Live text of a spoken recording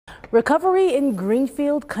Recovery in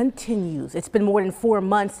Greenfield continues. It's been more than 4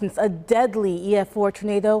 months since a deadly EF4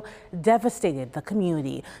 tornado devastated the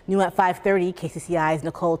community. New at 5:30, KCCI's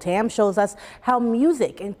Nicole Tam shows us how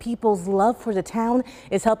music and people's love for the town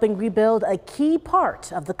is helping rebuild a key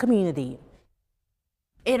part of the community.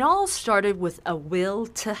 It all started with a will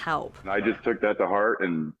to help. I just took that to heart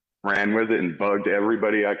and ran with it and bugged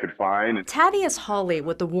everybody I could find. Thaddeus Hawley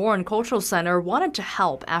with the Warren Cultural Center wanted to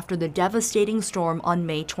help after the devastating storm on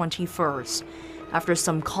May 21st. After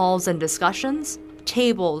some calls and discussions,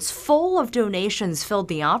 tables full of donations filled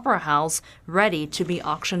the Opera House, ready to be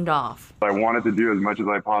auctioned off. I wanted to do as much as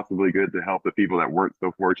I possibly could to help the people that weren't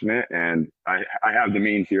so fortunate, and I have the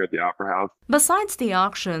means here at the Opera House. Besides the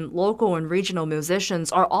auction, local and regional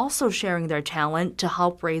musicians are also sharing their talent to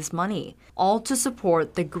help raise money, all to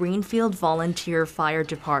support the Greenfield Volunteer Fire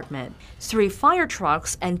Department. 3 fire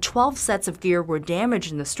trucks and 12 sets of gear were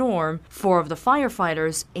damaged in the storm. 4 of the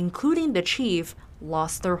firefighters, including the chief,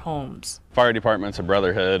 lost their homes. Fire department's a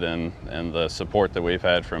brotherhood, and the support that we've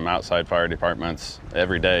had from outside fire departments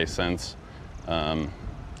every day since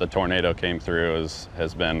the tornado came through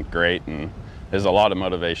has been great and is a lot of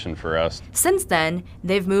motivation for us. Since then,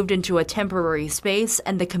 they've moved into a temporary space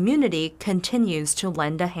and the community continues to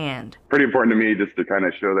lend a hand. Pretty important to me just to kind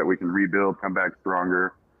of show that we can rebuild, come back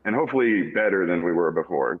stronger, and hopefully better than we were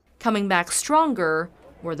before. Coming back stronger,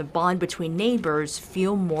 where the bond between neighbors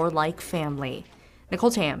feel more like family. Nicole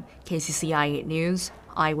Tam, KCCI 8 News,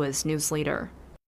 Iowa's news leader.